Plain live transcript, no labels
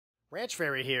Ranch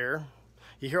Fairy here.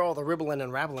 You hear all the ribbling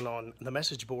and rabbling on the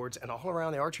message boards and all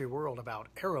around the archery world about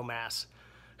arrow mass.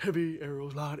 Heavy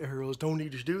arrows, light arrows, don't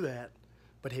need to do that.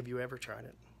 But have you ever tried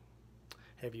it?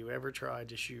 Have you ever tried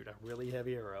to shoot a really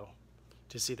heavy arrow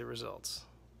to see the results?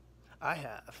 I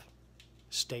have.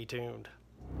 Stay tuned.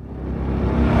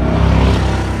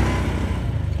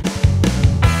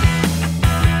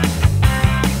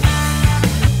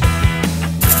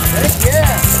 Heck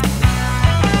yeah!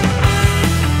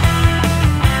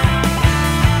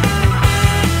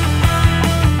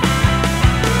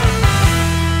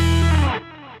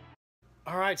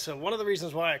 Alright, so one of the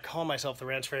reasons why I call myself the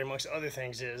Ranch Fairy, amongst other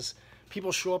things, is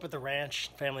people show up at the ranch,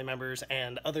 family members,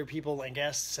 and other people and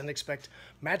guests, and expect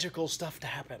magical stuff to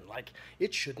happen. Like,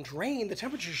 it shouldn't rain, the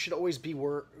temperature should always be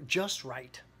just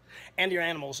right, and your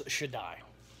animals should die.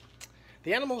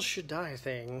 The animals should die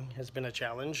thing has been a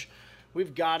challenge.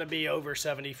 We've got to be over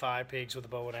 75 pigs with a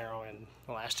bow and arrow in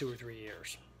the last 2 or 3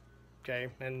 years, okay,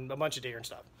 and a bunch of deer and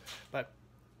stuff. But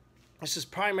this is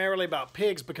primarily about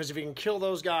pigs, because if you can kill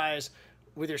those guys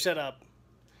with your setup,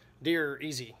 deer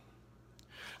easy.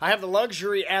 I have the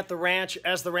luxury at the ranch,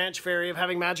 as the Ranch Fairy, of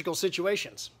having magical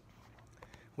situations.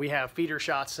 We have feeder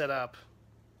shots set up.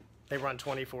 They run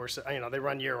 24, they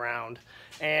run year round.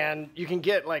 And you can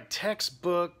get like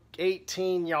textbook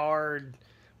 18-yard,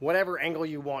 whatever angle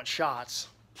you want shots.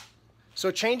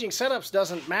 So changing setups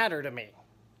doesn't matter to me.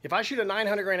 If I shoot a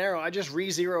 900 grain arrow, I just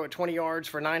re-zero at 20 yards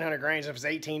for 900 grains. If it's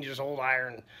 18, you just hold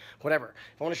iron, whatever.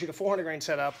 If I want to shoot a 400 grain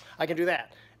setup, I can do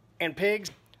that. And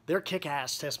pigs, they're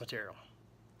kick-ass test material.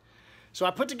 So I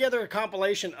put together a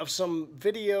compilation of some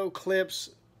video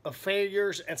clips of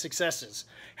failures and successes.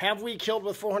 Have we killed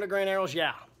with 400 grain arrows?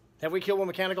 Yeah. Have we killed with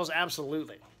mechanicals?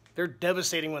 Absolutely. They're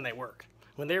devastating when they work.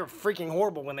 When they're freaking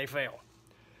horrible when they fail.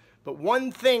 But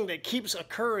one thing that keeps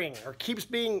occurring, or keeps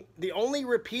being the only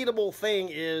repeatable thing,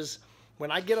 is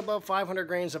when I get above 500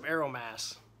 grains of arrow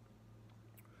mass,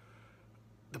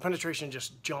 the penetration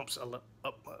just jumps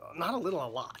not a little, a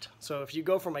lot. So if you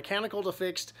go from mechanical to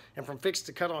fixed, and from fixed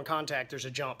to cut on contact, there's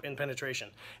a jump in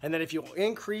penetration. And then if you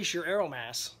increase your arrow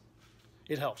mass,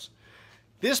 it helps.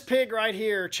 This pig right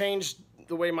here changed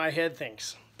the way my head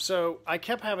thinks. So I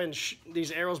kept having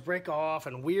these arrows break off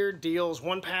and weird deals.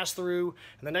 One pass through,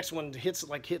 and the next one hits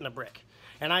like hitting a brick.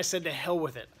 And I said, to hell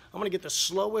with it. I'm going to get the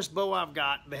slowest bow I've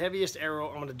got, the heaviest arrow.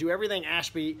 I'm going to do everything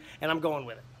Ashby, and I'm going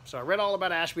with it. So I read all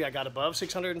about Ashby. I got above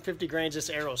 650 grains. This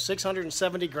arrow is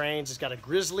 670 grains. It's got a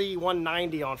Grizzly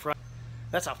 190 on front.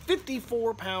 That's a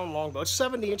 54-pound longbow. It's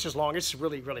 70 inches long. It's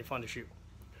really, really fun to shoot.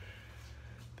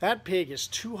 That pig is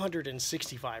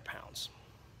 265 pounds.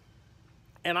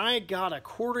 And I got a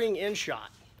quartering in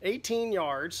shot, 18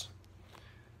 yards.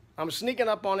 I'm sneaking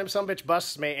up on him. Some bitch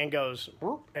busts me and goes,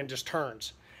 whoop, and just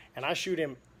turns. And I shoot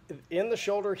him in the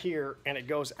shoulder here, and it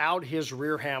goes out his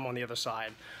rear ham on the other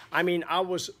side. I mean,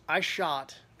 I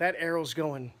shot, that arrow's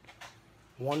going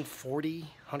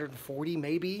 140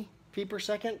 maybe feet per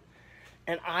second.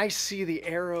 And I see the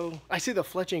arrow, I see the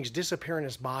fletchings disappear in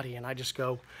his body, and I just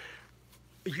go,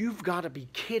 you've got to be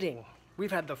kidding. We've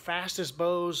had the fastest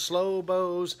bows, slow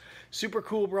bows, super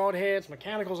cool broadheads,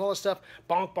 mechanicals, all this stuff.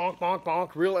 Bonk, bonk, bonk,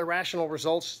 bonk. Real irrational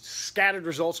results, scattered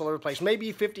results all over the place.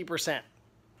 Maybe 50%,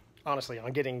 honestly,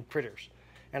 on getting critters.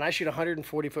 And I shoot a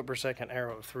 140 foot per second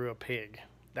arrow through a pig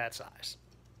that size.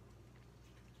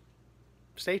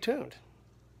 Stay tuned.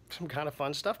 Some kind of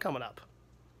fun stuff coming up.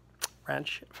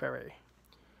 Ranch Fairy.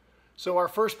 So our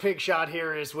first pig shot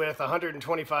here is with a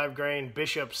 125 grain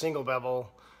Bishop single bevel,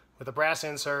 with a brass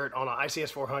insert on an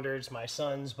ICS 400s, my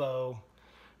son's bow.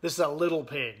 This is a little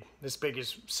pig. This pig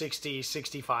is 60,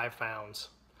 65 pounds.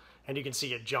 And you can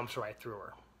see it jumps right through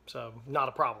her. So not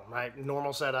a problem, right?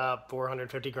 Normal setup,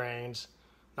 450 grains,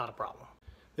 not a problem.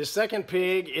 This second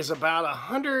pig is about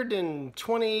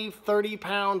 120, 30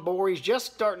 pound boar. He's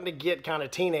just starting to get kind of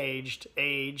teenaged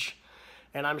age.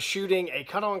 And I'm shooting a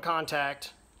cut on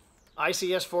contact,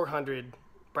 ICS 400,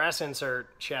 brass insert,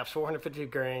 shafts 450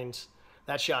 grains.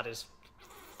 That shot is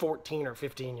 14 or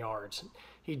 15 yards.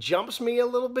 He jumps me a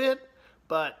little bit,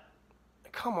 but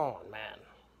come on, man.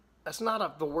 That's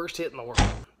not the worst hit in the world.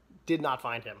 Did not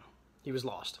find him. He was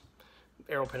lost.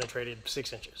 Arrow penetrated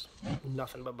 6 inches.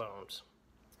 Nothing but bones.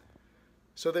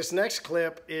 So this next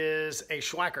clip is a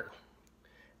Schwacker.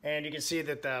 And you can see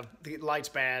that the light's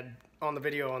bad. On the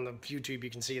video on the YouTube,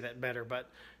 you can see that better. But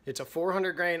it's a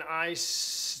 400 grain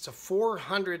ice. It's a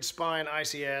 400 spine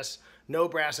ICS, no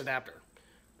brass adapter.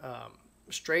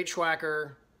 Straight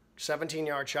Schwacker,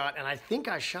 17-yard shot, and I think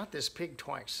I shot this pig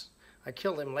twice. I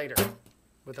killed him later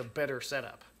with a better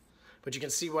setup. But you can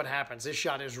see what happens. This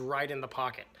shot is right in the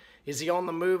pocket. Is he on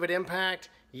the move at impact?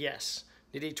 Yes.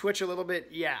 Did he twitch a little bit?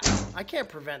 Yeah. I can't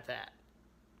prevent that.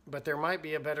 But there might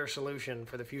be a better solution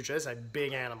for the future. This is a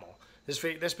big animal. This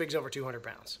pig's over 200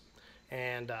 pounds.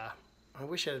 And I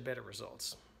wish I had better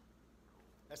results.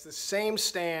 That's the same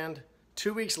stand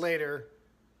 2 weeks later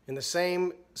in the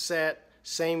same set,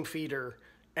 same feeder,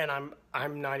 and I'm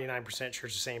 99% sure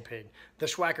it's the same pig. The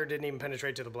schwacker didn't even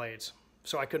penetrate to the blades,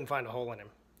 so I couldn't find a hole in him.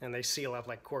 And they seal up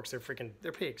like corks.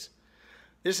 They're pigs.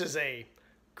 This is a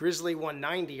Grizzly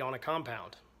 190 on a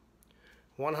compound.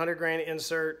 100 grain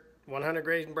insert, 100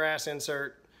 grain brass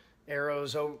insert,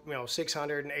 arrows,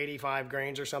 685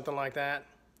 grains or something like that.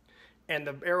 And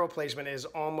the arrow placement is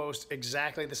almost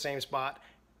exactly the same spot,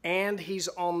 and he's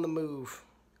on the move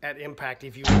at impact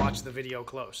if you watch the video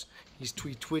close. He's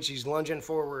he's lunging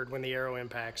forward when the arrow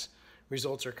impacts.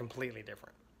 Results are completely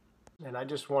different. And I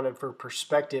just wanted, for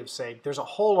perspective's sake, there's a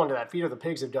hole under that feeder the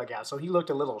pigs have dug out, so he looked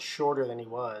a little shorter than he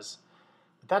was.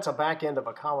 But that's a back end of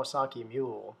a Kawasaki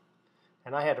mule,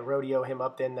 and I had to rodeo him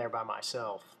up in there by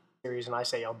myself. And I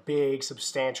say a big,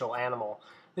 substantial animal.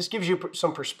 This gives you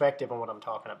some perspective on what I'm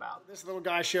talking about. This little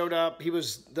guy showed up. He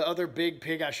was the other big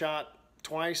pig I shot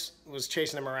twice, was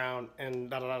chasing him around, and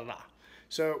da-da-da-da-da.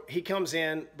 So he comes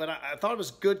in, but I thought it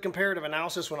was good comparative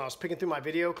analysis when I was picking through my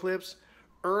video clips.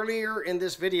 Earlier in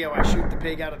this video, I shoot the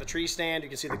pig out of the tree stand. You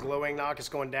can see the glowing knock. It's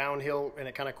going downhill, and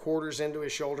it kind of quarters into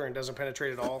his shoulder and doesn't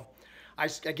penetrate at all. I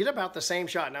get about the same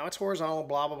shot. Now, it's horizontal,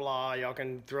 blah, blah, blah. Y'all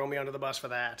can throw me under the bus for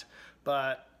that.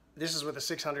 But this is with a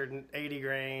 680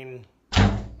 grain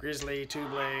Grizzly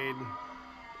 2-blade.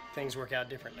 Things work out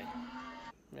differently,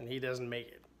 and he doesn't make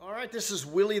it. All right, this is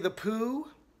Willie the Pooh.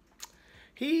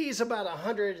 He's about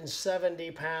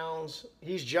 170 pounds.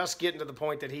 He's just getting to the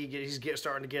point that he's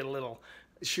starting to get a little,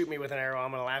 shoot me with an arrow,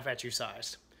 I'm gonna laugh at you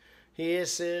sized.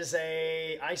 This is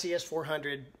a ICS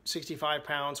 400, 65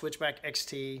 pound Switchback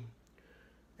XT.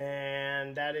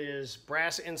 And that is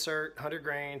brass insert, 100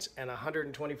 grains, and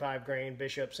 125 grain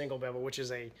Bishop single bevel, which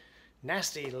is a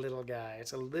nasty little guy.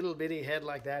 It's a little bitty head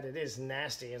like that. It is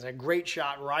nasty. It's a great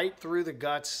shot right through the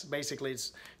guts. Basically,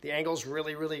 the angle's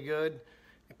really, really good.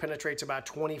 It penetrates about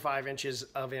 25 inches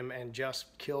of him and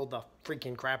just killed the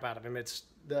freaking crap out of him. It's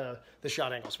the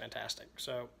shot angle's fantastic.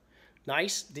 So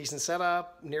nice, decent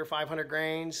setup, near 500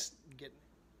 grains.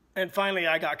 And finally,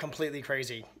 I got completely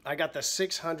crazy. I got the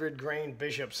 600 grain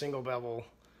Bishop single bevel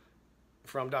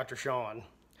from Dr. Sean.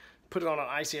 Put it on an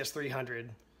ICS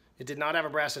 300. It did not have a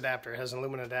brass adapter. It has an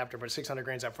aluminum adapter, but 600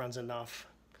 grains up front's enough.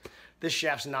 This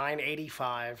shaft's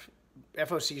 985.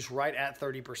 FOC's right at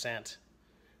 30%.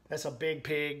 That's a big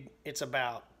pig. It's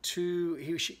about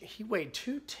he weighed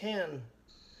 210.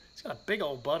 He's got a big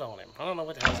old butt on him. I don't know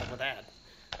what the hell's up with that.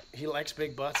 He likes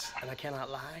big butts, and I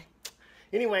cannot lie.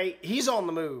 Anyway, he's on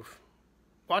the move.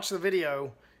 Watch the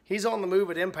video. He's on the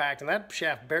move at impact, and that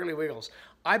shaft barely wiggles.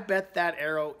 I bet that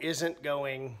arrow isn't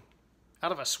going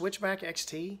out of a Switchback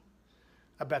XT.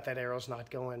 I bet that arrow's not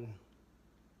going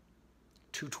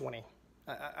 220.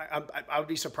 I would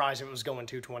be surprised if it was going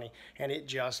 220, and it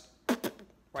just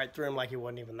right through him like he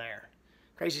wasn't even there.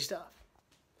 Crazy stuff.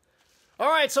 All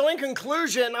right, so in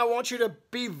conclusion, I want you to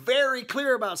be very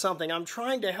clear about something. I'm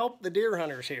trying to help the deer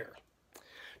hunters here.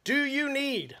 Do you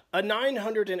need a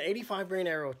 985 grain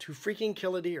arrow to freaking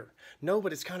kill a deer? No,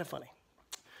 but it's kind of funny.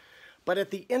 But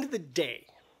at the end of the day,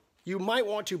 you might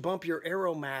want to bump your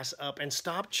arrow mass up and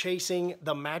stop chasing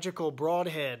the magical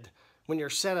broadhead when your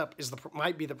setup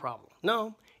might be the problem.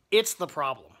 No, it's the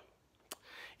problem.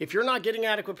 If you're not getting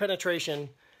adequate penetration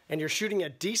and you're shooting a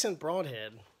decent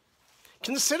broadhead,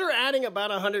 consider adding about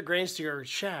 100 grains to your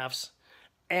shafts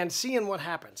and seeing what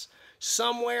happens.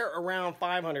 Somewhere around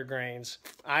 500 grains,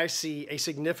 I see a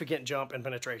significant jump in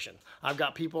penetration. I've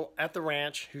got people at the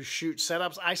ranch who shoot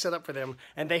setups I set up for them,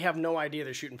 and they have no idea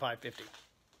they're shooting 550.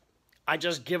 I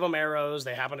just give them arrows.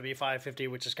 They happen to be 550,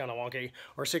 which is kind of wonky,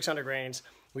 or 600 grains.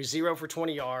 We zero for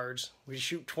 20 yards. We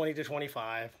shoot 20 to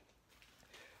 25.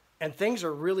 And things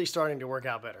are really starting to work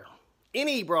out better.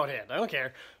 Any broadhead, I don't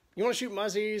care. You want to shoot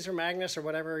Muzzies or Magnus or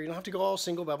whatever, you don't have to go all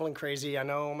single beveling crazy. I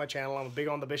know on my channel I'm big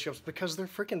on the Bishops because they're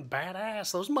freaking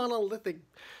badass. Those monolithic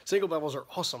single bevels are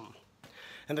awesome.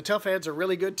 And the tough heads are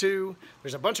really good too.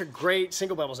 There's a bunch of great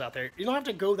single bevels out there. You don't have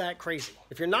to go that crazy.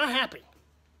 If you're not happy,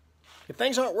 if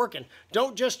things aren't working,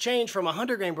 don't just change from a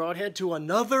 100 grain broadhead to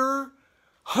another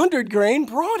 100 grain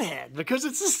broadhead because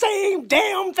it's the same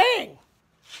damn thing.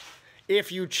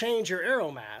 If you change your arrow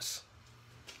mass,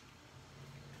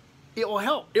 it will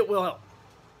help. It will help.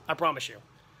 I promise you.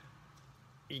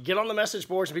 You get on the message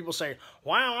boards and people say,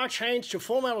 wow, I changed to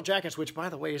full metal jackets, which, by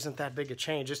the way, isn't that big a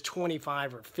change. It's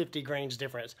 25 or 50 grains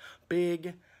difference.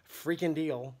 Big freaking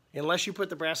deal unless you put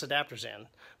the brass adapters in.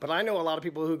 But I know a lot of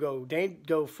people who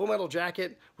go Full Metal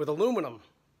Jacket with aluminum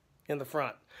in the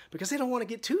front because they don't want to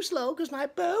get too slow because my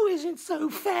bow isn't so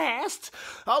fast.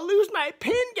 I'll lose my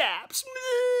pin gaps.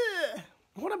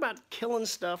 What about killing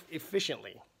stuff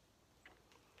efficiently?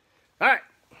 All right.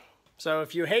 So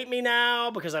if you hate me now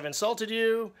because I've insulted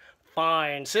you,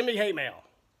 fine. Send me hate mail.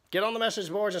 Get on the message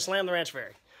boards and slam the Ranch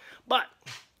Fairy. But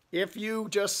if you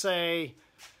just say,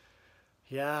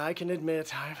 yeah, I can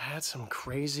admit I've had some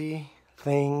crazy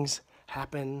things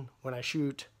happen when I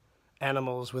shoot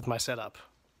animals with my setup.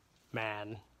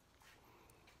 Man,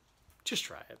 just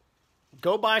try it.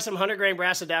 Go buy some 100-grain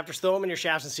brass adapters, throw them in your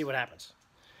shafts and see what happens.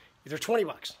 They're 20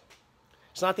 bucks.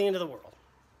 It's not the end of the world.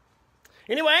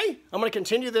 Anyway, I'm going to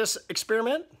continue this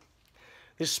experiment.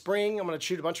 This spring, I'm going to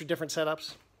shoot a bunch of different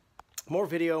setups. More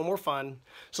video, more fun.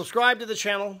 Subscribe to the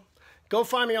channel. Go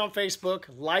find me on Facebook,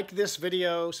 like this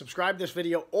video, subscribe to this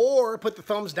video, or put the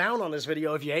thumbs down on this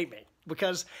video if you hate me.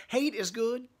 Because hate is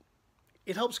good.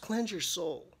 It helps cleanse your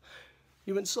soul.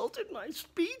 You insulted my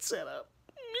speed setup.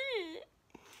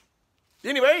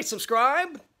 Anyway,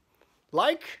 subscribe,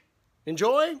 like,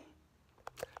 enjoy.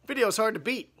 Video's hard to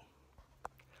beat.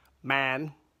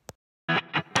 Man.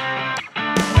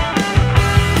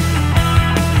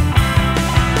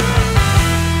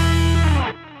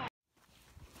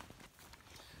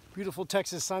 Beautiful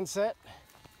Texas sunset.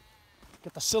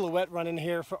 Got the silhouette running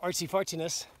here for artsy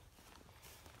fartsiness.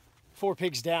 4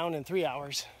 pigs down in 3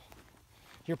 hours.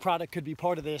 Your product could be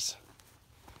part of this.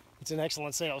 It's an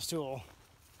excellent sales tool.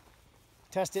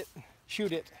 Test it,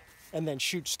 shoot it, and then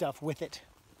shoot stuff with it.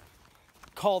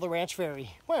 Call the Ranch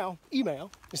Fairy. Well,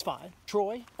 email is fine.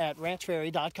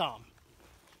 Troy@ranchfairy.com.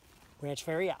 Ranch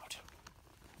Fairy out.